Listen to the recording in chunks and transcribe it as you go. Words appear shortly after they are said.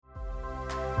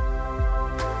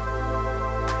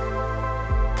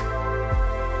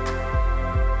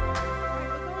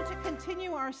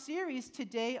our series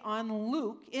today on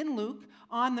Luke,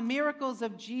 on the miracles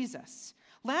of Jesus.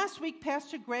 Last week,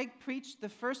 Pastor Greg preached the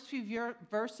first few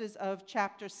verses of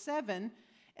chapter 7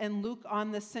 in Luke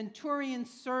on the centurion's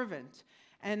servant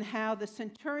and how the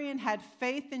centurion had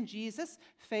faith in Jesus,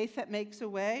 faith that makes a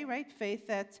way, right? Faith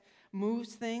that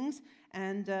moves things.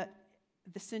 And the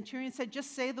centurion said,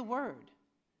 just say the word.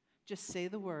 Just say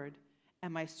the word,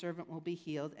 and my servant will be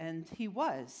healed. And he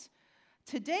was.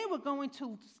 Today we're going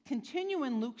to continue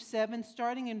in Luke 7,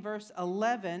 starting in verse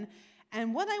 11.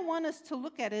 And what I want us to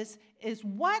look at is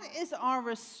what is our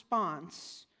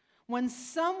response when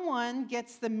someone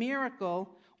gets the miracle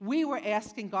we were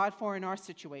asking God for in our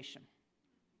situation?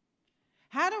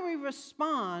 How do we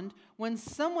respond when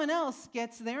someone else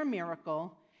gets their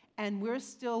miracle and we're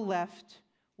still left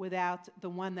without the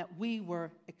one that we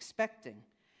were expecting?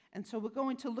 And so we're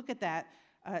going to look at that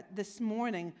this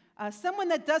morning. Someone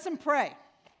that doesn't pray,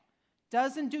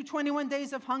 doesn't do 21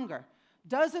 days of hunger,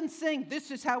 doesn't sing,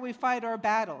 this is how we fight our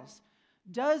battles,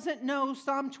 doesn't know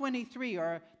Psalm 23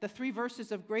 or the 3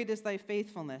 verses of great is thy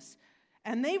faithfulness,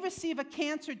 and they receive a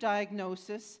cancer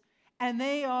diagnosis, and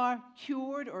they are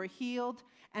cured or healed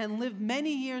and live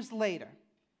many years later.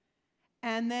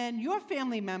 And then your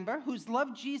family member who's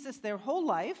loved Jesus their whole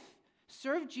life,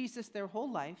 served Jesus their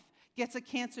whole life, gets a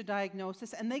cancer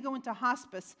diagnosis, and they go into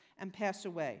hospice and pass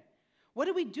away. What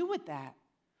do we do with that?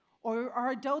 Or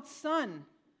our adult son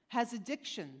has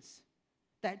addictions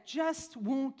that just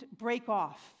won't break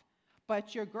off,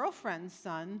 but your girlfriend's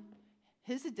son,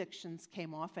 his addictions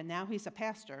came off, and now he's a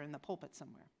pastor in the pulpit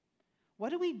somewhere. What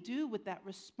do we do with that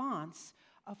response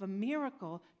of a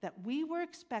miracle that we were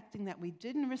expecting that we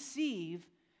didn't receive,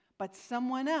 but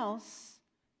someone else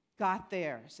got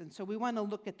theirs? And so we want to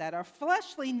look at that. Our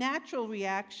fleshly natural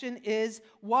reaction is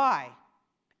why?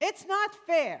 It's not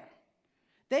fair.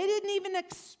 They didn't even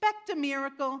expect a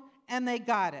miracle, and they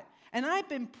got it. And I've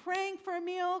been praying for a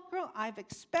miracle, I've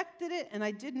expected it, and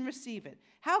I didn't receive it.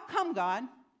 How come, God?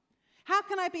 How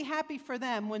can I be happy for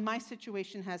them when my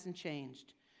situation hasn't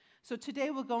changed? So today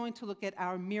we're going to look at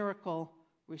our miracle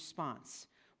response.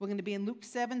 We're going to be in Luke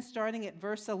 7, starting at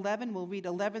verse 11. We'll read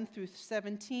 11 through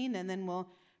 17, and then we'll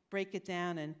break it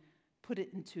down and put it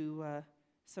into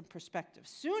some perspective.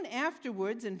 Soon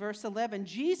afterwards, in verse 11,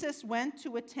 Jesus went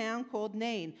to a town called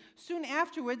Nain. Soon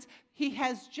afterwards, he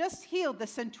has just healed the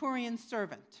centurion's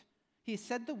servant. He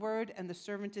said the word, and the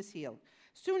servant is healed.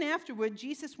 Soon afterward,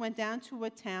 Jesus went down to a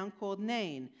town called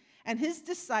Nain, and his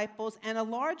disciples and a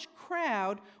large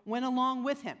crowd went along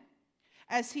with him.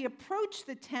 As he approached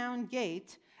the town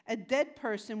gate, a dead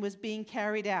person was being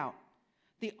carried out,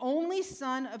 the only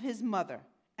son of his mother,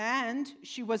 and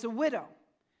she was a widow.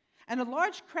 And a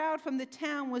large crowd from the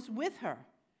town was with her.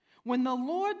 When the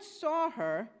Lord saw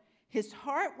her, his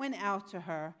heart went out to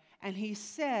her, and he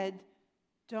said,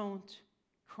 "Don't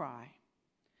cry."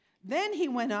 Then he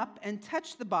went up and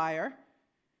touched the bier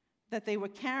that they were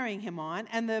carrying him on,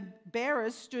 and the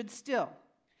bearers stood still.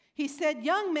 He said,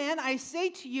 "Young man, I say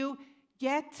to you,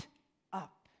 get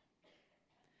up."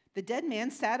 The dead man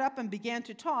sat up and began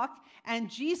to talk, and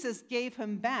Jesus gave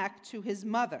him back to his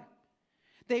mother.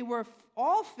 They were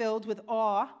all filled with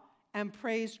awe and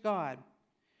praised God.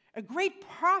 "A great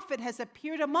prophet has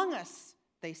appeared among us,"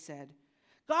 they said.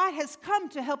 "God has come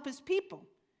to help his people."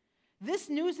 This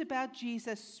news about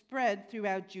Jesus spread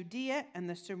throughout Judea and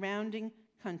the surrounding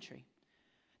country.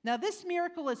 Now, this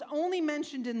miracle is only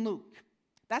mentioned in Luke.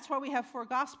 That's why we have 4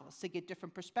 Gospels, to get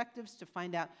different perspectives, to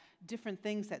find out different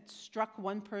things that struck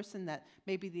one person that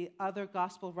maybe the other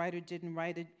Gospel writer didn't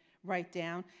write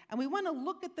down. And we want to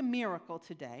look at the miracle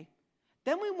today.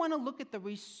 Then we want to look at the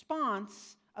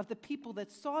response of the people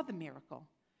that saw the miracle.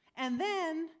 And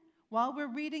then, while we're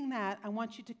reading that, I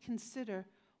want you to consider,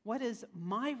 what is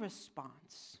my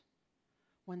response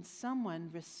when someone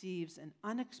receives an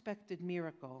unexpected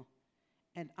miracle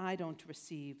and I don't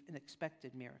receive an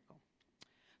expected miracle?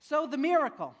 So the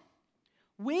miracle.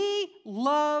 We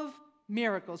love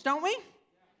miracles, don't we?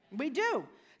 We do.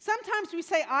 Sometimes we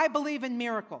say, I believe in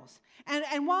miracles.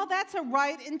 And while that's a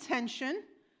right intention,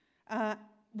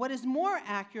 what is more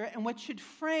accurate and what should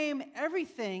frame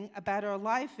everything about our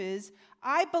life is,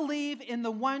 I believe in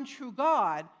the one true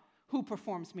God who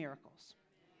performs miracles.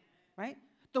 Right?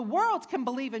 The world can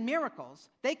believe in miracles.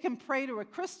 They can pray to a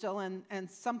crystal and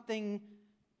something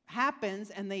happens,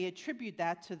 and they attribute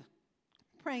that to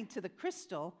praying to the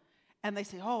crystal, and they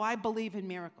say, oh, I believe in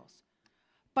miracles.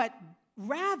 But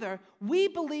rather, we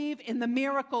believe in the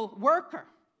miracle worker,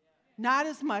 not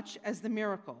as much as the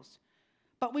miracles.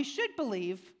 But we should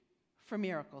believe for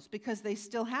miracles because they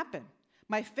still happen.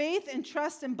 My faith and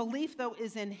trust and belief, though,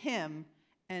 is in him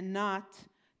and not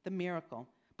the miracle.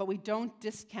 but we don't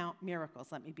discount miracles.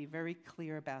 Let me be very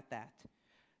clear about that.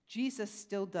 Jesus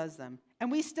still does them,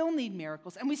 and we still need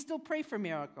miracles, and we still pray for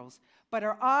miracles, but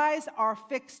our eyes are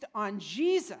fixed on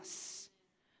Jesus,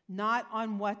 not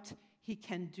on what he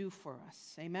can do for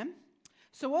us. Amen?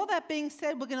 So all that being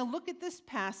said, we're going to look at this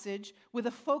passage with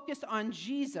a focus on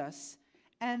Jesus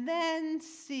and then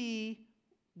see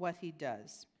what he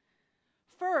does.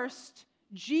 First,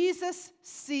 Jesus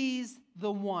sees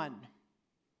the one.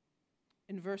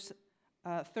 In verse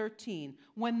 13,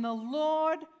 when the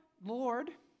Lord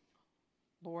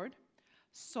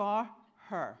saw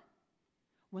her.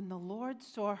 When the Lord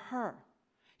saw her,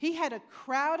 he had a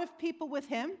crowd of people with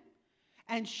him,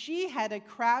 and she had a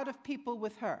crowd of people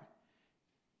with her.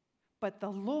 But the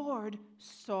Lord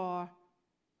saw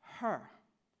her.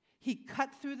 He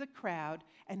cut through the crowd,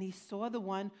 and he saw the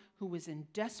one who was in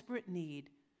desperate need,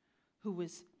 who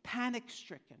was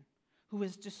panic-stricken, who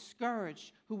was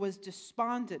discouraged, who was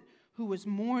despondent, who was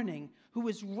mourning, who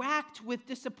was racked with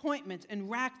disappointment and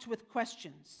racked with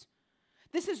questions.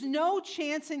 This is no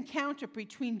chance encounter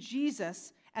between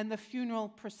Jesus and the funeral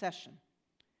procession.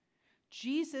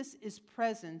 Jesus is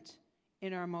present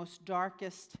in our most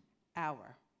darkest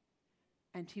hour,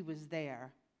 and he was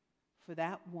there for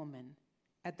that woman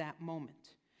at that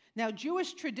moment. Now,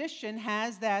 Jewish tradition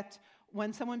has that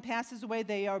when someone passes away,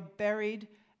 they are buried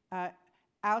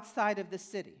outside of the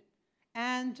city.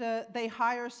 And they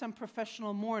hire some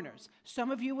professional mourners.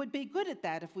 Some of you would be good at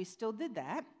that if we still did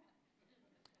that.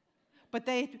 But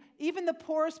even the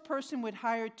poorest person would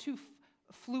hire two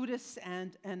flutists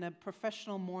and a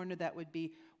professional mourner that would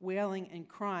be wailing and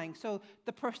crying. So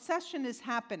the procession is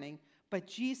happening, but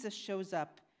Jesus shows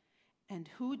up. And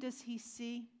who does he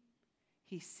see?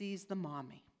 He sees the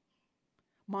mommy.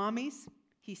 Mommies,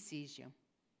 he sees you.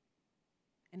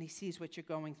 And he sees what you're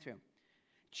going through.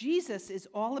 Jesus is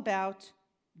all about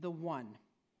the one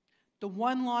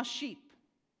lost sheep,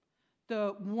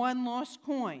 the one lost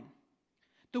coin,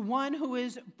 the one who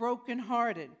is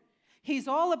brokenhearted. He's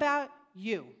all about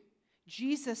you.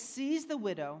 Jesus sees the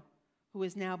widow who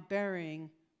is now burying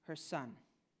her son.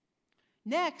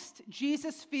 Next,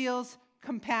 Jesus feels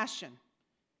compassion.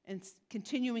 And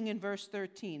continuing in verse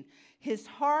 13, his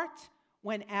heart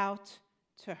went out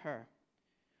to her.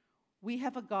 We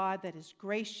have a God that is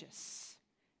gracious,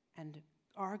 and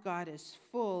our God is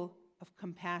full of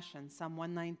compassion. Psalm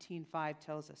 119:5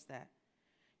 tells us that.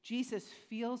 Jesus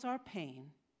feels our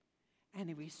pain, and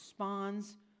he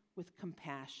responds with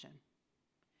compassion.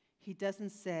 He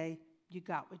doesn't say, you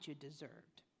got what you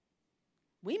deserved.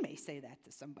 We may say that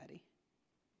to somebody.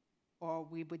 Or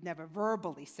we would never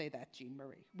verbally say that, Jean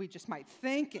Marie. We just might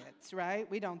think it, right?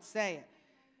 We don't say it.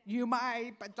 You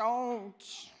might, but don't.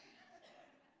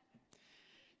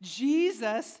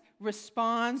 Jesus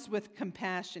responds with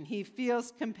compassion. He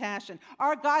feels compassion.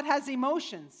 Our God has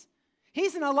emotions.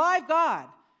 He's an alive God,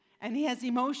 and he has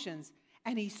emotions.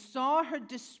 And he saw her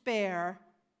despair,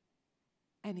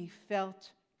 and he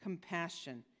felt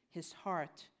compassion. His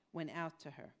heart went out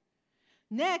to her.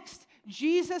 Next,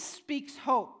 Jesus speaks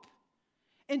hope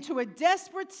into a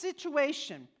desperate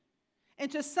situation,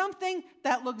 into something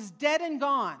that looks dead and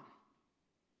gone.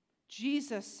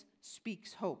 Jesus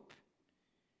speaks hope.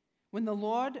 When the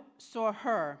Lord saw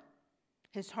her,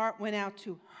 his heart went out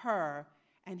to her,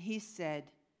 and he said,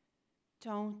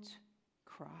 don't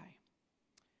cry.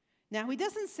 Now, he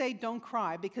doesn't say don't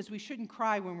cry because we shouldn't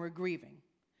cry when we're grieving.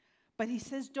 But he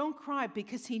says don't cry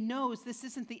because he knows this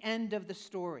isn't the end of the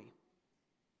story.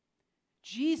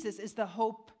 Jesus is the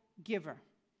hope giver.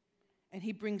 And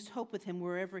he brings hope with him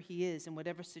wherever he is, in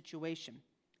whatever situation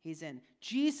he's in.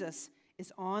 Jesus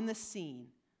is on the scene.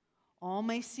 All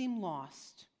may seem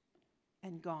lost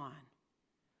and gone,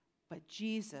 but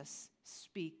Jesus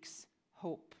speaks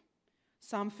hope.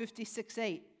 Psalm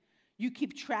 56:8, you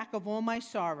keep track of all my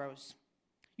sorrows.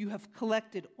 You have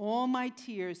collected all my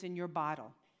tears in your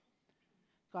bottle.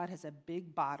 God has a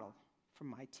big bottle for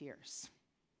my tears.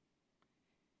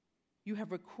 You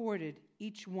have recorded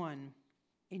each one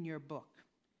in your book.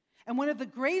 And one of the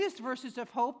greatest verses of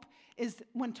hope is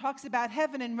when it talks about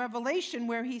heaven in Revelation,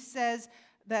 where he says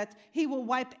that he will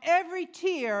wipe every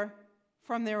tear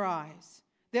from their eyes.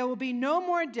 There will be no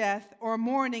more death or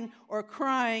mourning or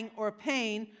crying or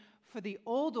pain, for the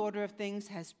old order of things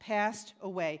has passed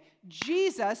away.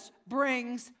 Jesus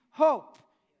brings hope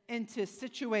into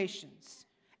situations,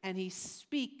 and he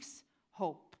speaks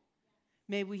hope.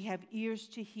 May we have ears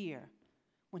to hear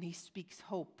when he speaks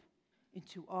hope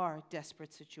into our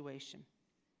desperate situation.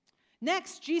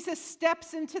 Next, Jesus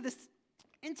steps into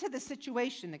the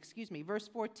situation, verse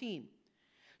 14.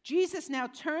 Jesus now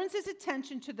turns his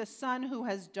attention to the son who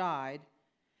has died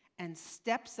and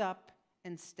steps up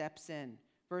and steps in.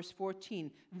 Verse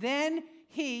 14, then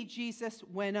he, Jesus,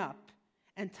 went up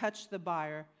and touched the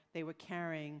bier they were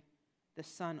carrying the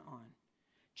son on.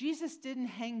 Jesus didn't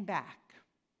hang back,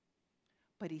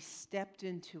 but he stepped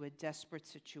into a desperate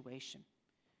situation.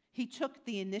 He took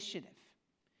the initiative.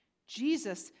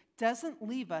 Jesus doesn't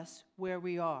leave us where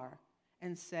we are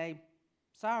and say,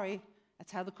 sorry,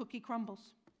 that's how the cookie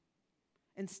crumbles.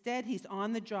 Instead, he's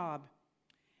on the job,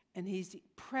 and he's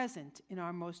present in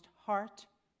our most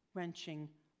heart-wrenching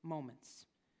moments.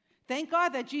 Thank God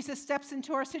that Jesus steps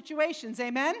into our situations,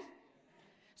 amen?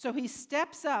 So he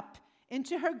steps up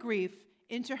into her grief,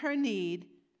 into her need,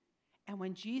 and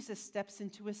when Jesus steps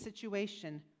into a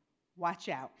situation, watch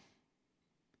out.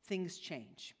 Things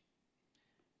change.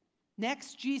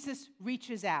 Next, Jesus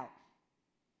reaches out.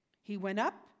 He went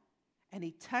up and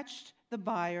he touched the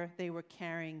bier they were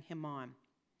carrying him on.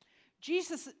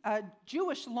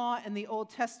 Jewish law in the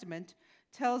Old Testament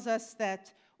tells us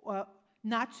that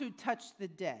not to touch the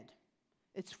dead.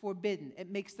 It's forbidden. It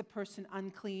makes the person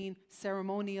unclean,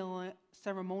 ceremonially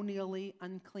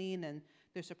unclean, and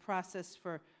there's a process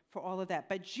for all of that.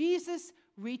 But Jesus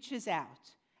reaches out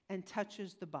and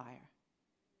touches the bier.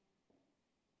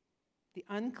 The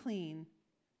unclean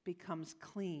becomes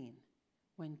clean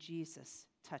when Jesus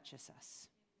touches us.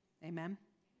 Amen?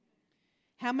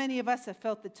 How many of us have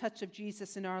felt the touch of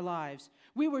Jesus in our lives?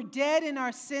 We were dead in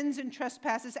our sins and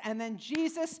trespasses, and then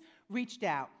Jesus reached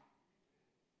out.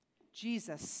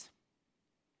 Jesus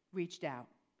reached out,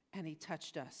 and he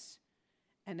touched us,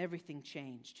 and everything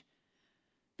changed.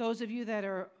 Those of you that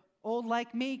are old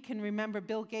like me can remember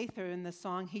Bill Gaither in the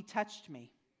song, He Touched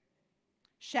Me.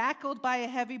 Shackled by a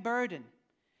heavy burden,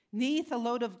 'neath a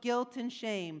load of guilt and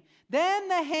shame, then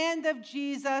the hand of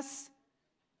Jesus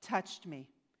touched me,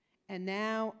 and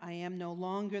now I am no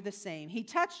longer the same. He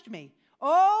touched me.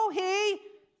 Oh, he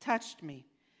touched me.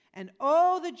 And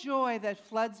oh, the joy that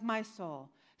floods my soul.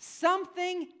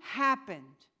 Something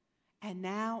happened, and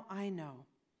now I know.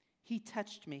 He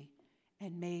touched me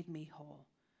and made me whole.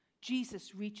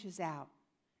 Jesus reaches out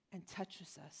and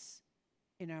touches us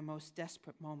in our most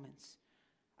desperate moments.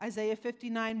 Isaiah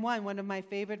 59:1, one of my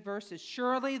favorite verses.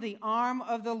 Surely the arm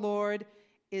of the Lord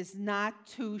is not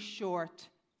too short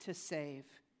to save,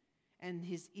 and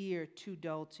his ear too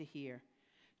dull to hear.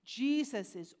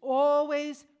 Jesus is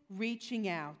always reaching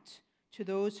out to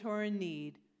those who are in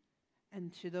need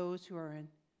and to those who are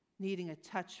needing a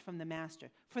touch from the Master.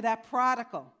 For that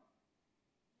prodigal,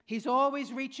 he's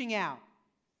always reaching out.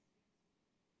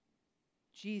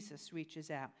 Jesus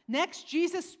reaches out. Next,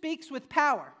 Jesus speaks with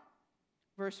power.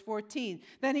 Verse 14,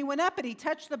 then he went up and he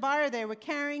touched the bier they were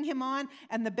carrying him on,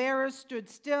 and the bearers stood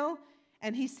still.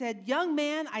 And he said, young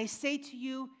man, I say to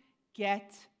you,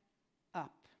 get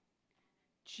up.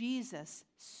 Jesus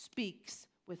speaks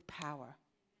with power.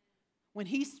 When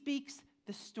he speaks,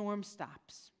 the storm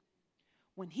stops.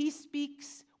 When he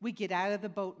speaks, we get out of the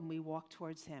boat and we walk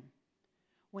towards him.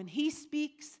 When he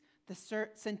speaks, the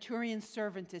centurion's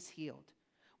servant is healed.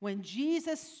 When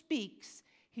Jesus speaks,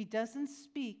 he doesn't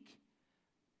speak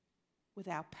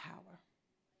without power.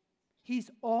 He's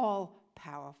all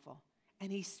powerful,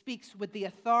 and he speaks with the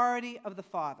authority of the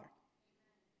Father.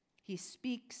 He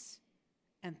speaks,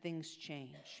 and things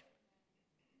change.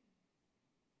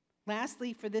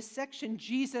 Lastly, for this section,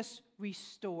 Jesus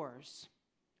restores.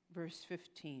 Verse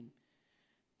 15.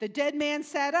 The dead man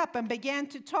sat up and began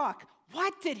to talk.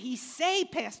 What did he say,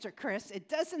 Pastor Chris? It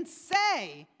doesn't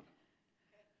say.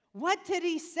 What did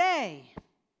he say?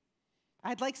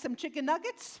 I'd like some chicken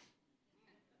nuggets.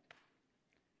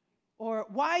 Or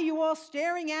why are you all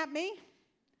staring at me?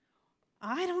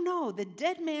 I don't know. The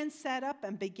dead man sat up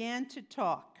and began to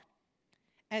talk.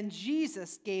 And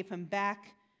Jesus gave him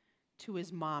back to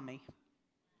his mommy.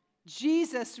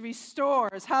 Jesus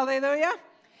restores. Hallelujah.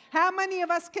 How many of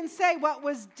us can say what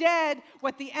was dead,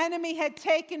 what the enemy had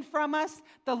taken from us,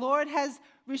 the Lord has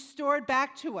restored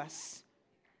back to us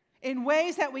in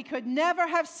ways that we could never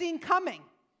have seen coming?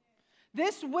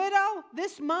 This widow,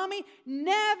 this mommy,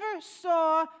 never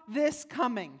saw this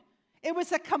coming. It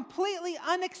was a completely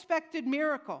unexpected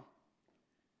miracle.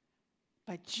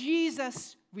 But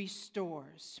Jesus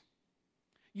restores.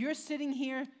 You're sitting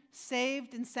here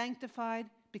saved and sanctified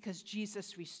because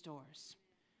Jesus restores.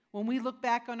 When we look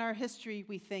back on our history,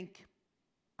 we think,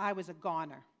 I was a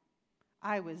goner.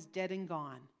 I was dead and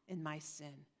gone in my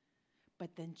sin.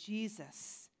 But then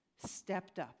Jesus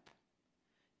stepped up.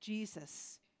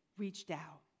 Jesus reached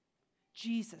out.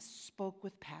 Jesus spoke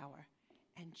with power.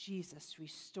 And Jesus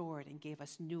restored and gave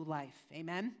us new life.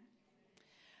 Amen?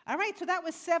 All right, so that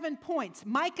was 7 points.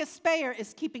 Micah Speyer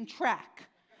is keeping track,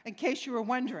 in case you were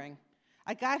wondering.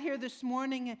 I got here this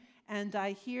morning, and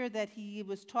I hear that he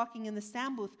was talking in the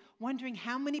sound booth, wondering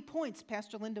how many points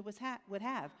Pastor Linda would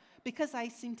have, because I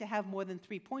seem to have more than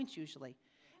 3 points usually.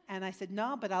 And I said,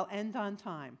 no, but I'll end on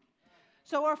time.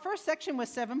 So our first section was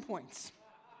 7 points.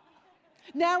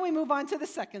 Now we move on to the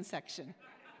second section.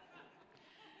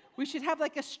 We should have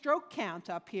like a stroke count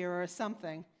up here or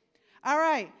something. All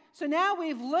right, so now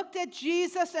we've looked at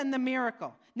Jesus and the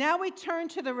miracle. Now we turn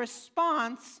to the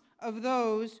response of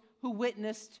those who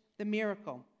witnessed the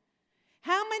miracle.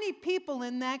 How many people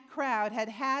in that crowd had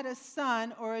had a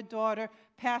son or a daughter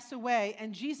pass away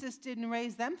and Jesus didn't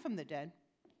raise them from the dead?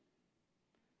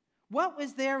 What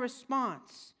was their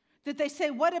response? Did they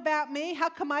say, what about me? How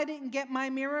come I didn't get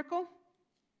my miracle?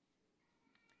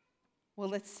 Well,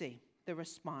 let's see the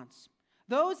response.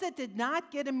 Those that did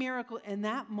not get a miracle in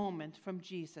that moment from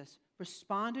Jesus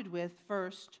responded with,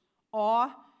 first,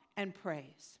 awe and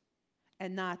praise,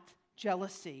 and not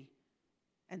jealousy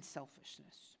and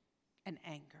selfishness and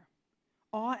anger.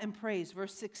 Awe and praise,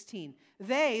 verse 16.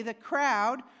 They, the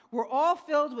crowd, were all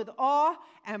filled with awe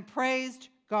and praised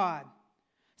God.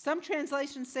 Some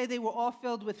translations say they were all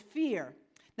filled with fear.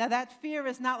 Now that fear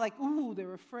is not like, ooh,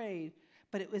 they're afraid,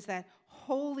 but it was that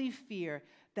holy fear,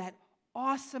 that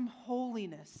awesome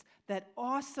holiness, that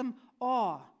awesome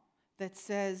awe that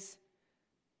says,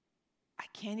 I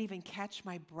can't even catch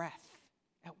my breath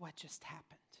at what just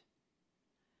happened.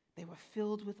 They were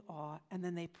filled with awe, and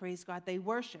then they praised God. They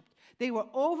worshiped. They were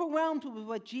overwhelmed with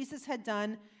what Jesus had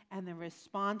done, and the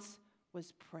response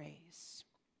was praise.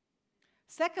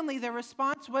 Secondly, the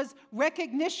response was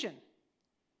recognition.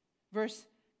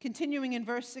 Continuing in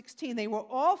verse 16, they were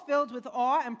all filled with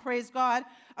awe and praised God.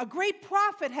 A great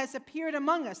prophet has appeared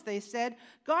among us, they said.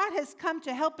 God has come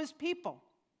to help his people.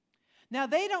 Now,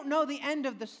 they don't know the end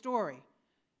of the story.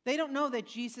 They don't know that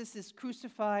Jesus is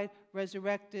crucified,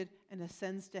 resurrected, and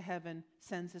ascends to heaven,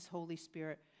 sends his Holy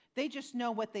Spirit. They just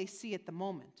know what they see at the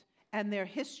moment and their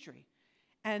history.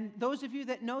 And those of you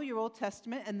that know your Old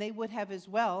Testament, and they would have as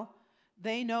well,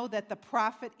 they know that the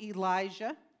prophet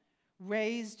Elijah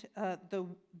raised the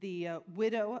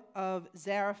widow of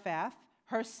Zarephath,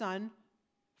 her son,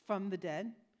 from the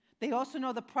dead. They also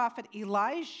know the prophet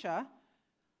Elisha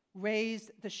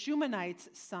raised the Shumanite's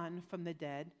son from the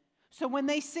dead. So when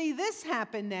they see this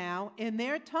happen now in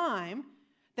their time,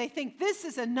 they think this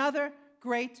is another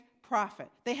great prophet.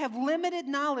 They have limited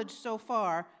knowledge so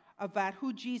far about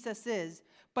who Jesus is,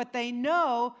 but they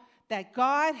know that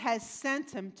God has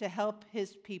sent him to help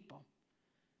his people.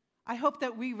 I hope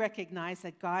that we recognize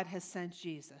that God has sent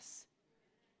Jesus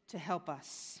to help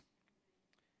us.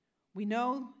 We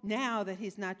know now that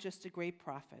he's not just a great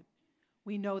prophet.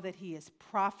 We know that he is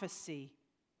prophecy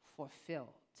fulfilled.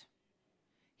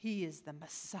 He is the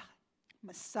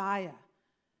Messiah,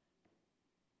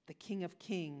 the King of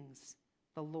Kings,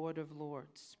 the Lord of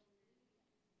Lords.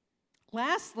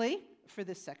 Lastly, for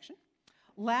this section,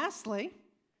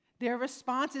 their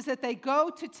response is that they go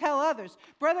to tell others.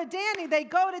 Brother Danny, they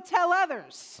go to tell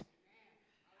others.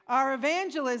 Our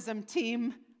evangelism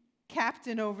team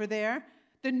captain over there,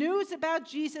 the news about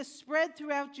Jesus spread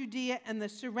throughout Judea and the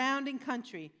surrounding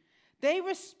country. They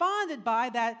responded by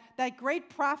that great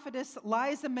prophetess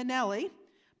Liza Minnelli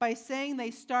by saying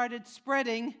they started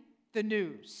spreading the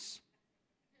news.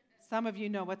 Some of you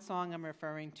know what song I'm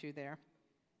referring to there.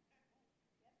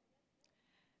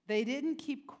 They didn't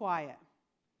keep quiet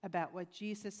about what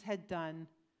Jesus had done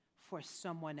for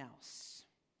someone else.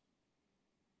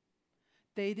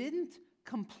 They didn't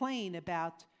complain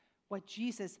about what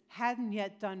Jesus hadn't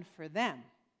yet done for them.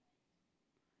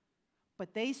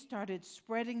 But they started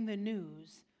spreading the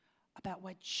news about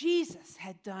what Jesus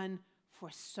had done for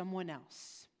someone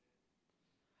else.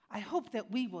 I hope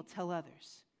that we will tell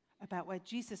others about what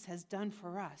Jesus has done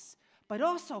for us. But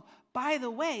also, by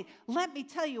the way, let me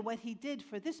tell you what he did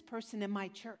for this person in my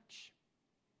church.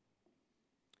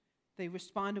 They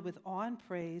responded with awe and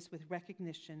praise, with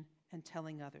recognition, and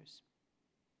telling others.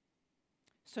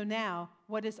 So now,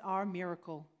 what is our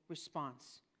miracle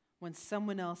response when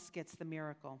someone else gets the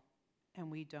miracle and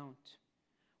we don't?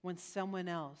 When someone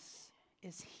else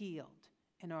is healed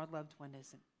and our loved one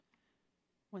isn't?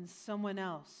 When someone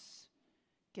else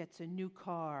gets a new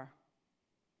car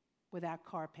without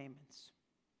car payments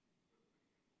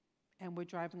and we're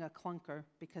driving a clunker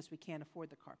because we can't afford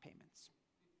the car payments?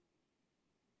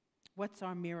 What's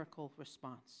our miracle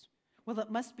response? Well,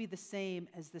 it must be the same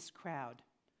as this crowd.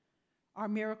 Our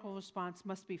miracle response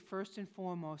must be first and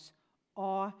foremost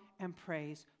awe and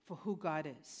praise for who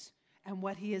God is and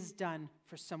what he has done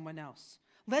for someone else.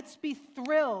 Let's be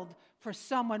thrilled for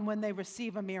someone when they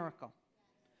receive a miracle.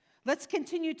 Let's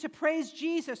continue to praise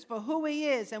Jesus for who he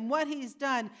is and what he's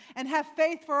done and have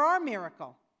faith for our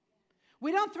miracle.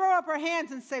 We don't throw up our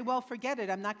hands and say, well, forget it.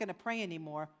 I'm not going to pray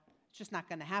anymore. It's just not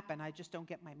going to happen. I just don't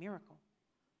get my miracle.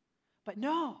 But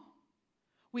no,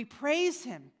 we praise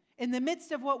him. In the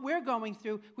midst of what we're going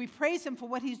through, we praise him for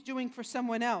what he's doing for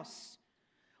someone else.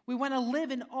 We want to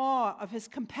live in awe of his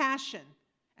compassion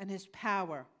and his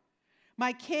power.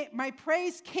 My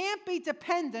praise can't be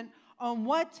dependent on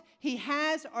what he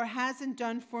has or hasn't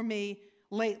done for me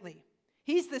lately.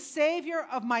 He's the Savior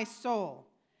of my soul,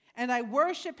 and I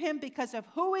worship him because of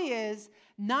who he is,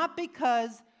 not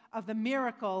because of the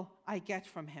miracle I get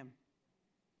from him.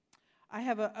 I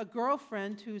have a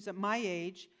girlfriend who's at my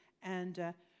age,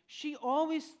 and she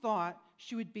always thought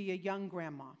she would be a young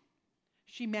grandma.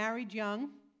 She married young,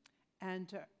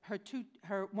 and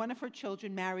one of her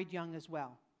children married young as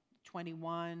well,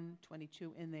 21,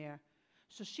 22 in there.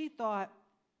 So she thought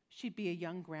she'd be a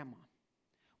young grandma.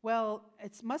 Well,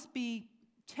 it must be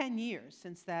 10 years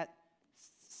since that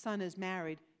son is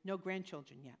married, no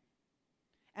grandchildren yet.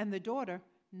 And the daughter,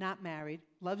 not married,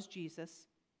 loves Jesus,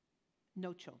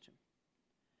 no children.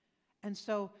 And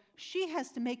so she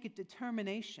has to make a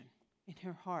determination in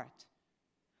her heart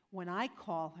when I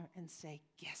call her and say,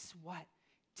 guess what?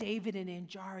 David and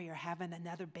Anjari are having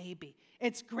another baby.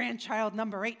 It's grandchild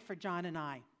number 8 for John and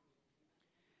I.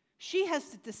 She has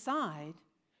to decide,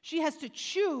 she has to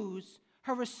choose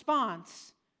her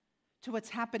response to what's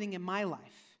happening in my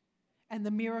life and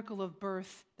the miracle of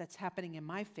birth that's happening in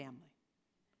my family.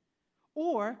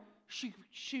 Or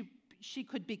she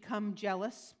could become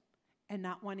jealous and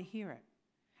not want to hear it.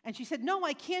 And she said, no,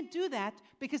 I can't do that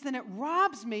because then it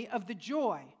robs me of the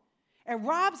joy. It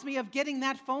robs me of getting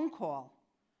that phone call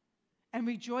and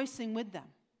rejoicing with them.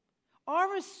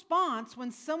 Our response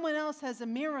when someone else has a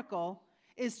miracle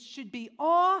should be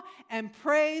awe and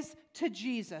praise to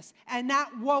Jesus and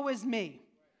not woe is me.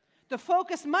 The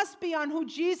focus must be on who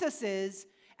Jesus is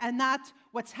and not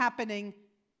what's happening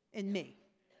in me.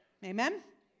 Amen?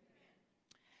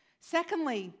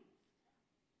 Secondly,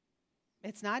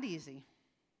 it's not easy.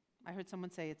 I heard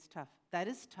someone say it's tough. That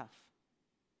is tough.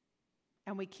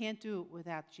 And we can't do it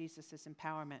without Jesus'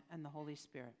 empowerment and the Holy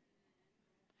Spirit.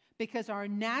 Because our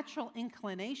natural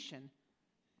inclination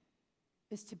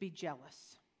is to be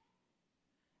jealous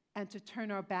and to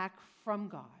turn our back from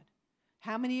God.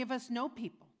 How many of us know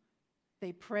people?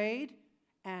 They prayed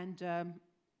and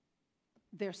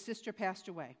their sister passed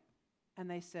away. And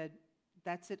they said,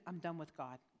 that's it, I'm done with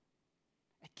God.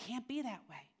 It can't be that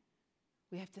way.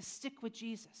 We have to stick with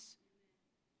Jesus.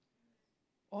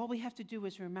 All we have to do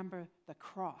is remember the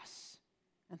cross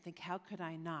and think, how could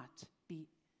I not be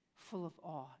full of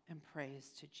awe and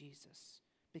praise to Jesus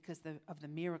because of the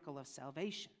miracle of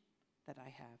salvation that I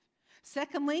have.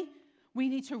 Secondly, we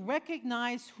need to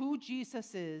recognize who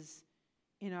Jesus is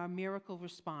in our miracle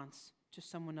response to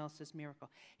someone else's miracle.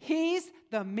 He's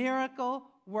the miracle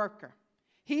worker.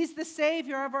 He's the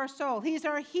Savior of our soul. He's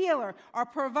our healer, our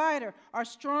provider, our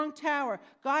strong tower.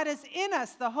 God is in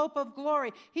us, the hope of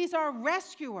glory. He's our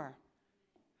rescuer.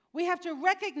 We have to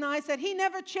recognize that he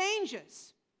never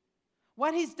changes.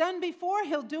 What he's done before,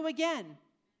 he'll do again.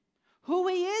 Who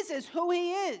he is who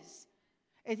he is.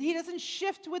 And he doesn't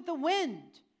shift with the wind.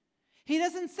 He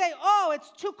doesn't say, oh,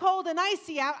 it's too cold and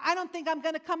icy out. I don't think I'm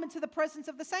going to come into the presence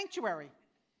of the sanctuary.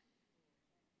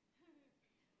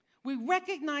 We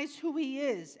recognize who he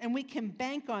is, and we can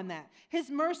bank on that.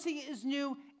 His mercy is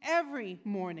new every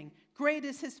morning. Great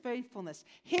is his faithfulness.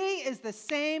 He is the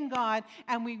same God,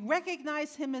 and we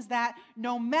recognize him as that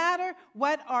no matter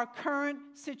what our current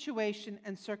situation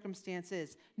and circumstance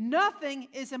is. Nothing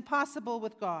is impossible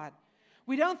with God.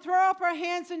 We don't throw up our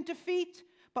hands in defeat,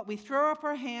 but we throw up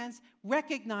our hands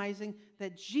recognizing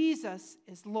that Jesus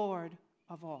is Lord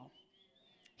of all.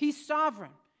 He's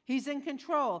sovereign. He's in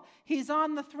control. He's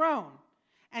on the throne.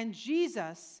 And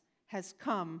Jesus has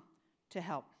come to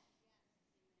help.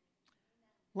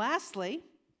 Lastly,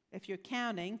 if you're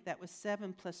counting, that was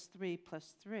 7 plus 3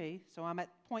 plus 3. So I'm at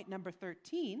point number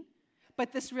 13.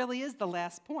 But this really is the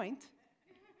last point.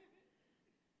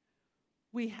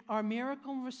 Our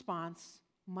miracle response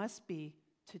must be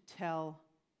to tell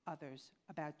others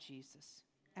about Jesus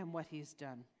and what he's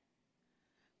done.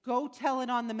 Go Tell It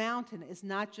on the Mountain is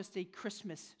not just a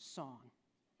Christmas song.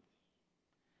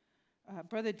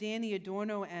 Brother Danny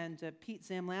Adorno and Pete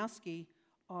Zamlowski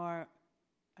are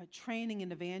a training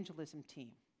and evangelism team.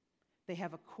 They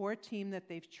have a core team that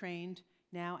they've trained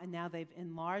now, and now they've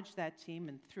enlarged that team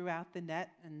and threw out the net.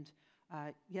 And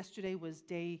yesterday was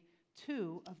day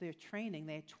 2 of their training.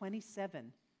 They had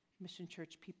 27 Mission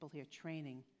Church people here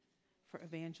training for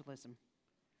evangelism.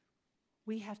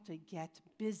 We have to get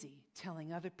busy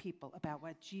telling other people about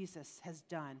what Jesus has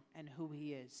done and who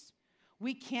he is.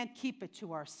 We can't keep it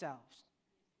to ourselves.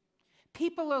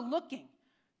 People are looking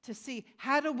to see,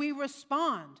 how do we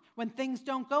respond when things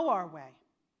don't go our way?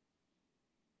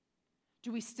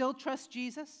 Do we still trust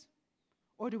Jesus,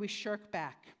 or do we shirk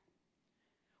back?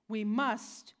 We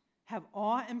must have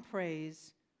awe and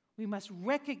praise. We must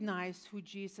recognize who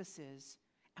Jesus is,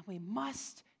 and we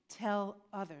must tell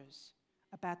others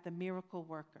about the miracle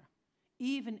worker,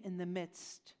 even in the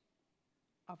midst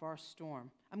of our storm.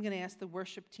 I'm going to ask the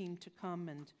worship team to come,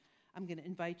 and I'm going to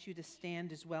invite you to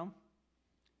stand as well.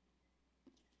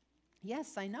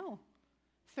 Yes, I know.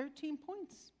 13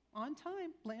 points on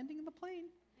time, landing the plane.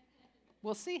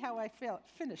 We'll see how I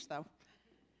finish, though.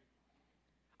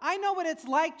 I know what it's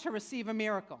like to receive a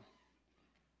miracle.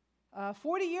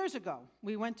 40 years ago,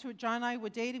 John and I were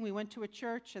dating, we went to a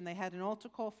church, and they had an altar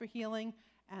call for healing,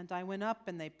 and I went up,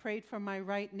 and they prayed for my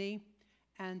right knee,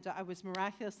 and I was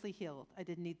miraculously healed. I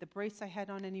didn't need the brace I had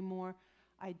on anymore.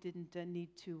 I didn't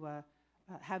need to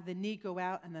have the knee go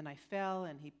out, and then I fell,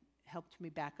 and he helped me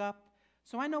back up.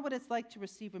 So I know what it's like to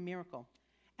receive a miracle.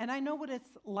 And I know what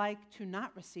it's like to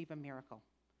not receive a miracle,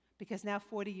 because now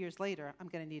 40 years later, I'm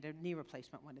going to need a knee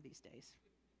replacement one of these days.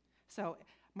 So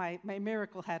my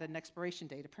miracle had an expiration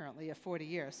date, apparently, of 40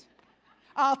 years.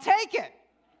 I'll take it.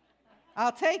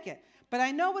 I'll take it. But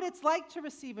I know what it's like to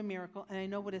receive a miracle, and I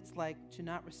know what it's like to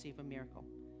not receive a miracle.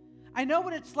 I know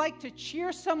what it's like to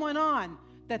cheer someone on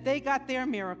that they got their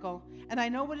miracle, and I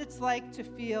know what it's like to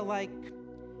feel like,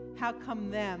 how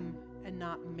come them and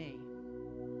not me?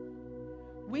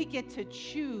 We get to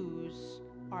choose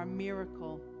our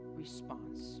miracle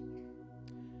response.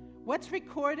 What's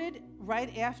recorded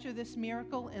right after this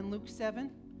miracle in Luke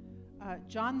 7?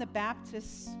 John the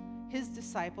Baptist's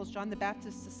disciples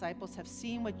have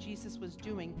seen what Jesus was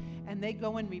doing, and they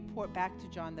go and report back to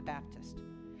John the Baptist.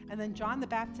 And then John the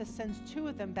Baptist sends two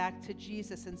of them back to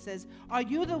Jesus and says, are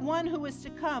you the one who is to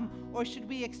come, or should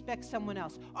we expect someone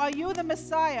else? Are you the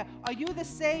Messiah? Are you the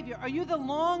Savior? Are you the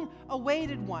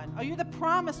long-awaited one? Are you the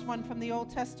promised one from the Old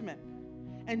Testament?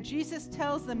 And Jesus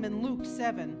tells them in Luke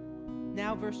 7,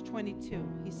 now verse 22,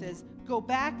 he says, go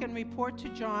back and report to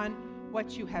John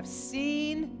what you have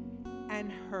seen and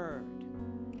heard.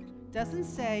 Doesn't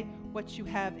say what you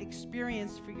have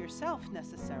experienced for yourself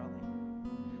necessarily.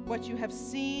 What you have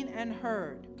seen and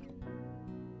heard.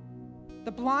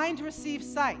 The blind receive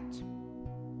sight.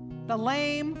 The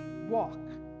lame walk.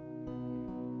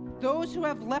 Those who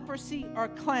have leprosy are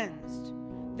cleansed.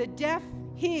 The deaf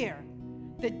hear.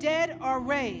 The dead are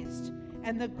raised.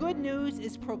 And the good news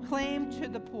is proclaimed to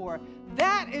the poor.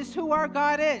 That is who our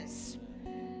God is.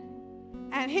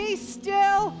 And He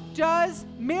still does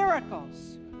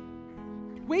miracles.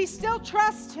 We still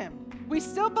trust Him. We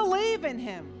still believe in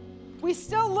Him. We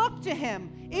still look to Him,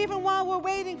 even while we're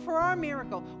waiting for our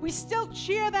miracle. We still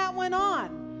cheer that one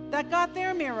on that got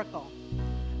their miracle.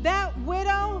 That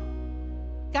widow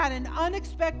got an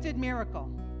unexpected miracle.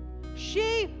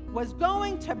 She was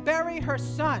going to bury her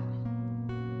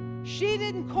son. She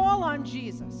didn't call on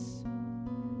Jesus.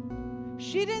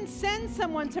 She didn't send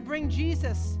someone to bring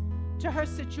Jesus to her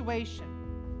situation.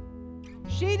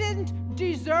 She didn't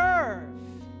deserve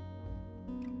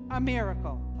a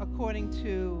miracle according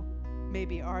to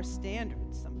maybe our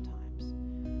standards sometimes.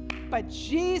 But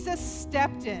Jesus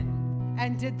stepped in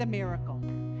and did the miracle.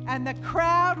 And the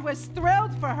crowd was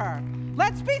thrilled for her.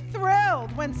 Let's be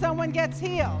thrilled when someone gets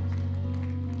healed.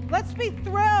 Let's be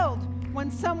thrilled when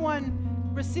someone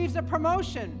receives a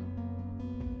promotion.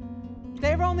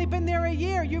 They've only been there a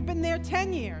year. You've been there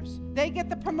 10 years. They get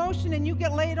the promotion and you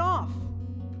get laid off.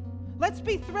 Let's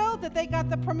be thrilled that they got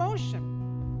the promotion.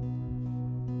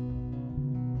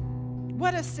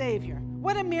 What a Savior.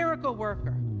 What a miracle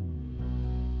worker.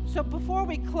 So before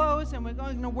we close and we're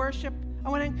going to worship, I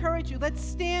want to encourage you, let's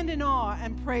stand in awe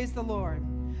and praise the Lord.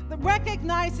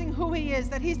 Recognizing who He is,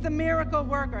 that He's the miracle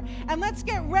worker. And let's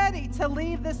get ready to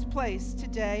leave this place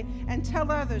today and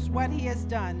tell others what He has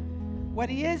done, what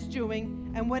He is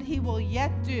doing, and what He will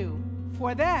yet do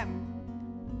for them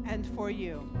and for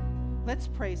you. Let's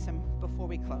praise Him before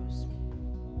we close.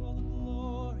 All the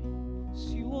glory,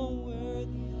 you are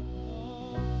worthy.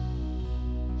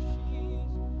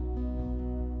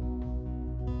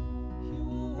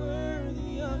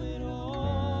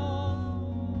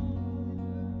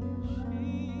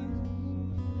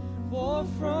 For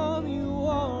from you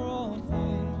are all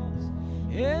things,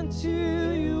 and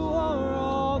to you are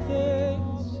all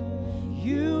things.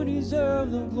 You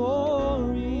deserve the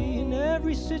glory in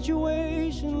every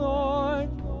situation, Lord.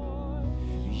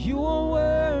 You are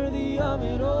worthy of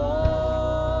it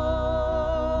all.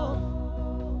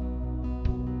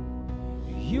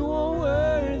 You are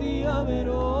worthy of it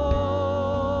all.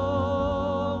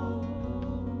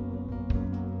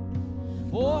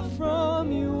 For from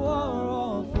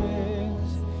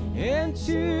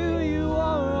to you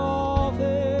are all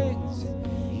things.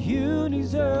 You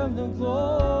deserve the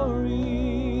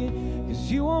glory,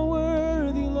 'cause you are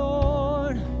worthy,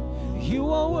 Lord. You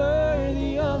are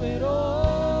worthy of it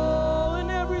all in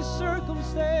every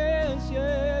circumstance,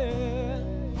 yeah.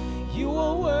 You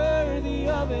are worthy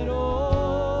of it all.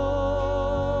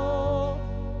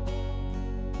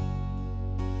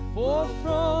 For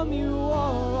from you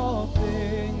are all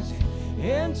things,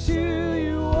 and to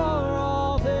you are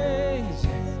all things.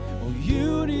 Oh,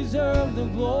 you deserve the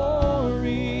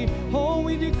glory. Oh,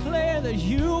 we declare that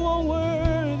you are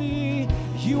worthy.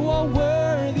 You are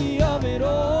worthy of it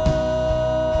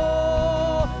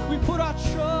all. We put our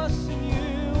trust in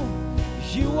you.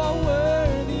 You are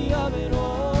worthy of it all.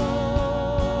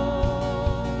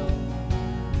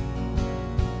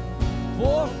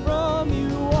 For from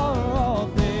you are all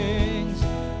things,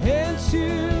 and to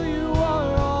you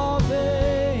are all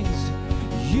things.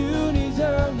 You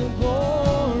deserve the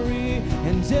glory,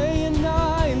 and day and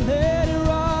night let it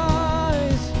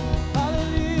rise.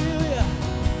 Hallelujah.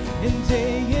 And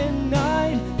day and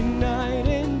night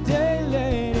and day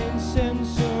let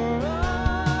incense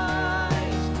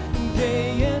arise.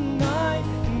 Day and night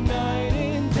and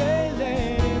day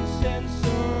let incense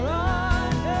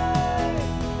arise.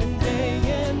 And day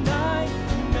and night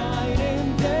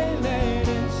and day let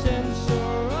incense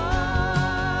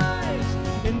arise.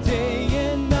 And day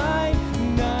and night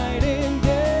and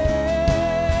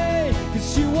day,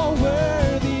 'cause you are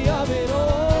worthy of it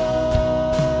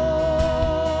all.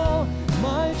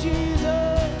 My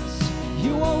Jesus,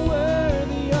 you are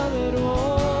worthy of it all.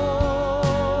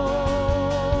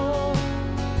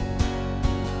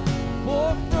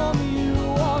 For from you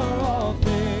are all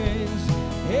things,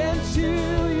 and to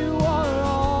you are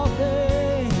all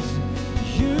things.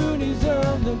 You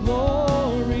deserve the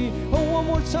glory. Oh, one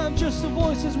more time, just the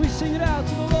voice as we sing it out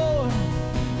to the Lord.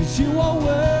 'Cause you are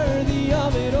worthy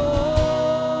of it all.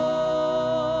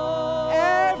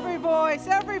 Every voice,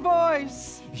 every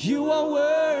voice. You are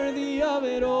worthy of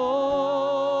it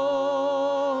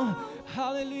all.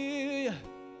 Hallelujah.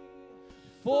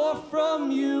 For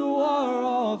from you are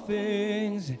all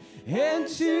things, and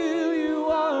to you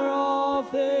are all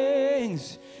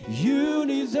things. You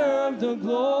deserve the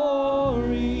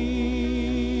glory.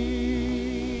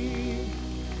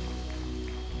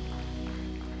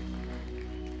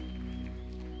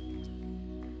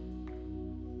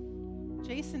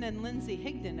 Jason and Lindsay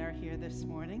Higdon are here this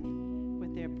morning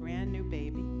with their brand new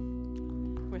baby.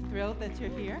 We're thrilled that you're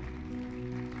here.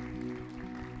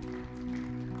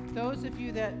 Those of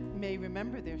you that may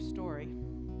remember their story,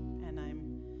 and I'm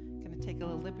going to take a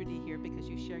little liberty here because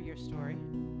you share your story,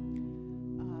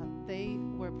 they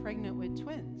were pregnant with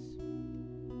twins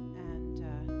and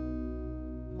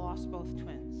lost both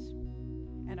twins,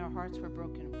 and our hearts were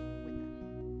broken with them.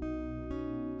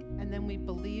 And then we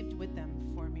believed with them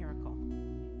for a miracle,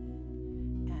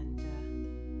 and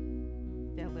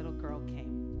their little girl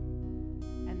came.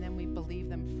 And then we believed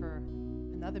them for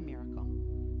another miracle,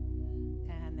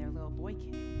 and their little boy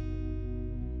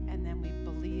came. And then we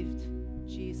believed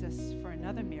Jesus for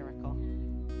another miracle,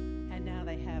 and now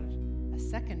they have a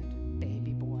second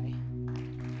baby boy.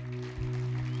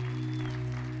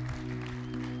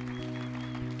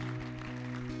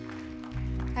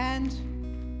 And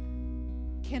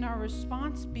can our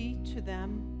response be to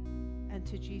them and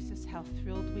to Jesus how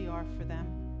thrilled we are for them?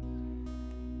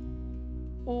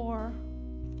 Or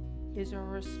is our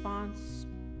response,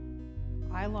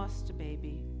 I lost a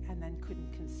baby and then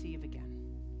couldn't conceive again?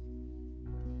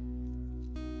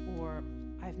 Or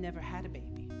I've never had a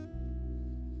baby?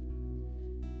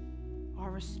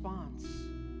 Our response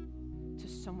to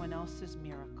someone else's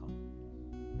miracle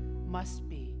must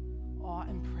be awe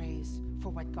and praise for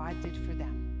what God did for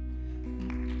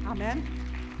them. Amen?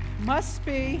 Must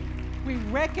be. We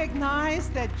recognize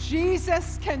that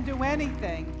Jesus can do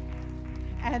anything.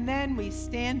 And then we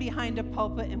stand behind a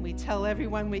pulpit and we tell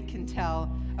everyone we can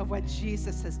tell of what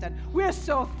Jesus has done. We're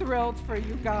so thrilled for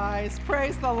you guys.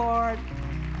 Praise the Lord.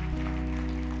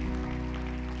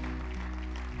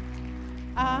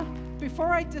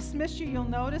 Before I dismiss you, you'll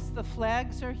notice the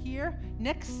flags are here.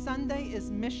 Next Sunday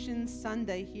is Mission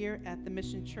Sunday here at the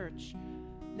Mission Church.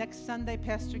 Next Sunday,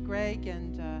 Pastor Greg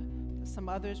and some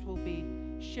others will be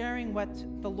sharing what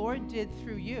the Lord did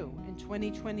through you in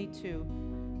 2022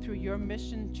 through your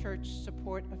Mission Church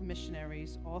support of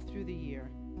missionaries all through the year,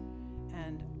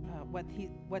 and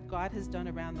what God has done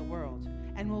around the world.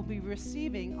 And we'll be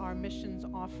receiving our missions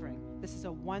offering. This is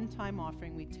a one-time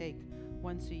offering we take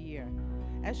once a year.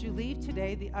 As you leave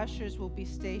today, the ushers will be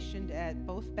stationed at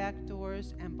both back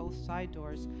doors and both side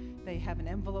doors. They have an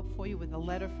envelope for you with a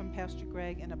letter from Pastor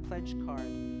Greg and a pledge card.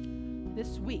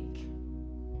 this week,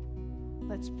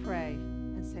 let's pray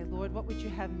and say, Lord, what would you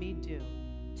have me do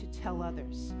to tell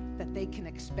others that they can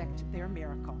expect their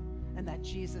miracle and that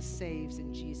Jesus saves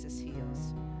and Jesus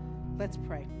heals? Let's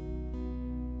pray.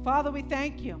 Father, we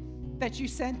thank you that you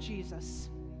sent Jesus,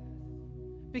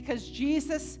 because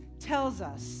Jesus tells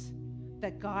us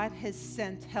that God has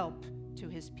sent help to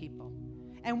his people.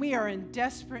 And we are in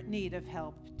desperate need of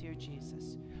help, dear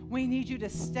Jesus. We need you to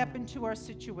step into our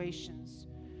situations.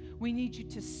 We need you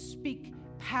to speak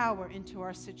power into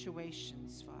our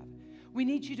situations, Father. We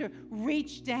need you to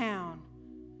reach down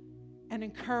and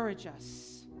encourage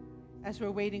us as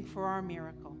we're waiting for our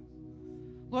miracle.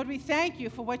 Lord, we thank you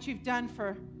for what you've done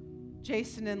for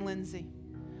Jason and Lindsay.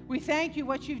 We thank you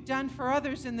what you've done for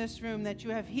others in this room that you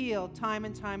have healed time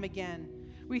and time again.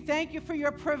 We thank you for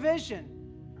your provision,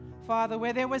 Father,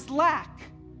 where there was lack.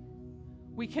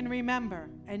 We can remember,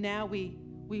 and now we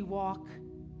walk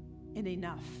in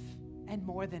enough and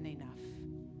more than enough.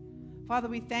 Father,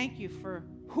 we thank you for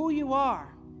who you are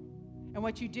and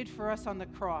what you did for us on the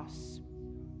cross.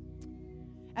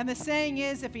 And the saying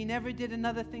is, if he never did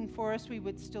another thing for us, we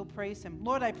would still praise him.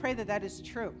 Lord, I pray that that is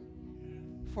true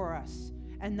for us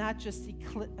and not just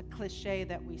a cliche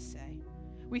that we say.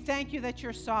 We thank you that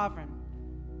you're sovereign.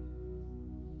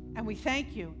 And we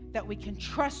thank you that we can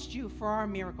trust you for our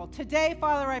miracle. Today,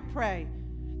 Father, I pray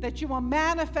that you will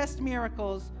manifest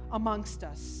miracles amongst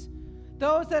us.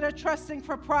 Those that are trusting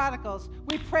for prodigals,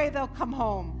 we pray they'll come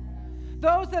home.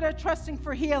 Those that are trusting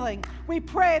for healing, we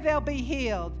pray they'll be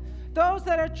healed. Those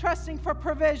that are trusting for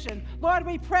provision, Lord,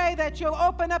 we pray that you'll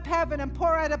open up heaven and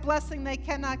pour out a blessing they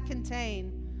cannot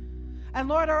contain. And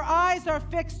Lord, our eyes are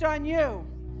fixed on you.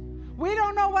 We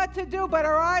don't know what to do, but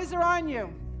our eyes are on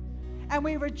you. And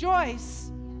we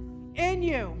rejoice in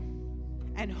you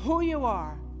and who you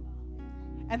are,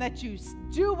 and that you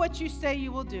do what you say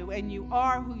you will do, and you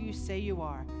are who you say you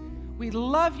are. We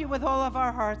love you with all of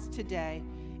our hearts today.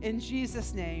 In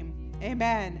Jesus' name,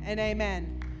 amen and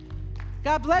amen.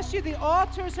 God bless you. The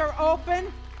altars are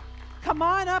open. Come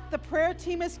on up. The prayer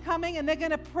team is coming, and they're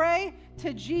going to pray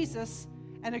to Jesus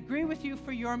and agree with you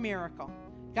for your miracle.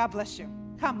 God bless you.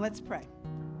 Come, let's pray.